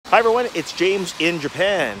Hi everyone, it's James in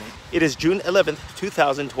Japan. It is June 11th,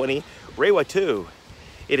 2020, Reiwa 2.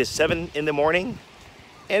 It is 7 in the morning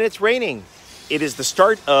and it's raining. It is the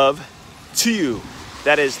start of Tsuyu,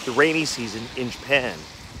 that is the rainy season in Japan.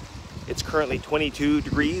 It's currently 22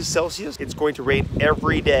 degrees Celsius. It's going to rain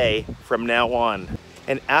every day from now on.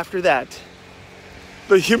 And after that,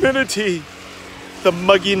 the humidity, the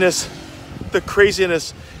mugginess, the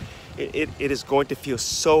craziness, it is going to feel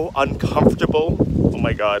so uncomfortable. Oh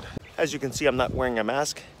my God. As you can see, I'm not wearing a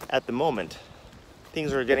mask at the moment.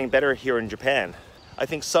 Things are getting better here in Japan. I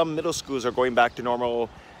think some middle schools are going back to normal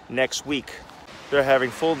next week. They're having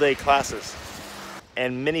full day classes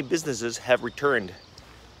and many businesses have returned.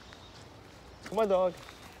 Come on, dog.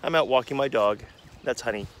 I'm out walking my dog. That's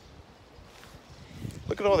Honey.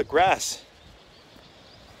 Look at all the grass.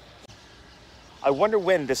 I wonder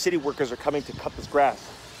when the city workers are coming to cut this grass.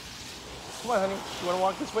 Come on, Honey. You want to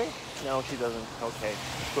walk this way? No, she doesn't. Okay,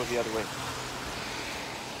 let's go the other way.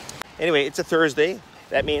 Anyway, it's a Thursday.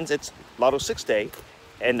 That means it's Lotto 6 day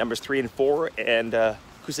and numbers 3 and 4 and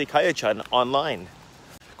Kusekaya-chan online.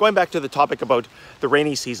 Going back to the topic about the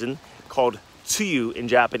rainy season called Tsuyu in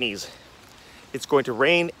Japanese. It's going to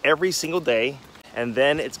rain every single day and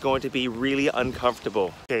then it's going to be really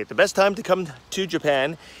uncomfortable. Okay, the best time to come to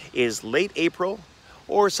Japan is late April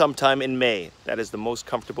or sometime in May. That is the most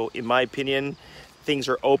comfortable in my opinion. Things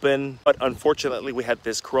are open, but unfortunately we had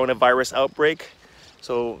this coronavirus outbreak,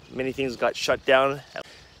 so many things got shut down.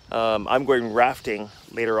 I'm going rafting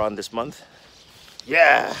later on this month.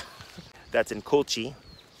 Yeah! That's in Kochi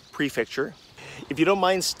Prefecture. If you don't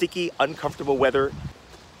mind sticky, uncomfortable weather,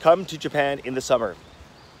 come to Japan in the summer.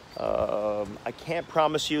 I can't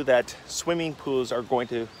promise you that swimming pools are going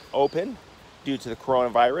to open due to the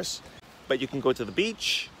coronavirus, but you can go to the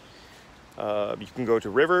beach, you can go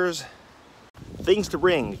to rivers. Things to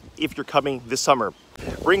bring if you're coming this summer.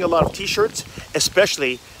 Bring a lot of t-shirts,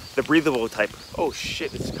 especially the breathable type. Oh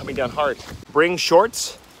shit, it's coming down hard. Bring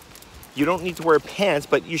shorts. You don't need to wear pants,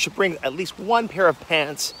 but you should bring at least one pair of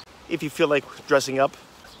pants if you feel like dressing up.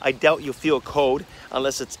 I doubt you'll feel cold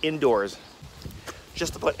unless it's indoors.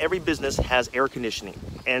 Just about every business has air conditioning,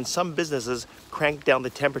 and some businesses crank down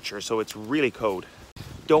the temperature so it's really cold.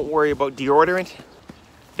 Don't worry about deodorant.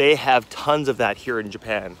 They have tons of that here in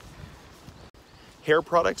Japan. Hair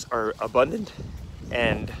products are abundant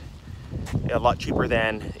and a lot cheaper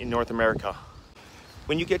than in North America.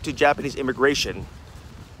 When you get to Japanese immigration,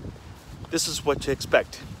 this is what to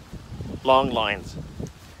expect. Long lines,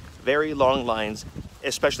 very long lines,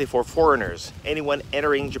 especially for foreigners. Anyone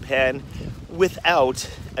entering Japan without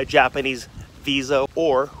a Japanese visa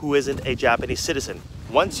or who isn't a Japanese citizen.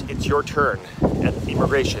 Once it's your turn at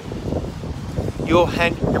immigration, you'll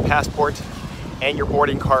hand your passport and your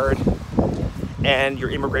boarding card and your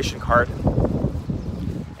immigration card,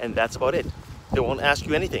 and that's about it. They won't ask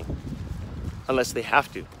you anything unless they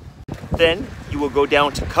have to. Then you will go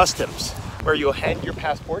down to customs where you'll hand your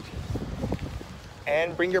passport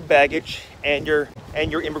and bring your baggage and your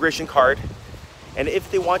immigration card, and if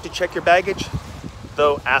they want to check your baggage,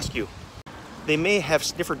 they'll ask you. They may have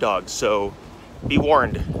sniffer dogs, so be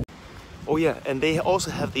warned. Oh yeah, and they also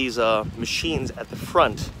have these machines at the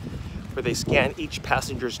front where they scan each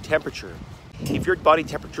passenger's temperature. If your body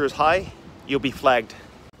temperature is high, you'll be flagged,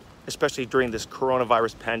 especially during this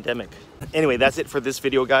coronavirus pandemic. Anyway, that's it for this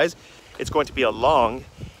video, guys. It's going to be a long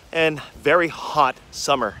and very hot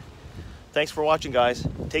summer. Thanks for watching, guys.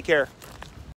 Take care.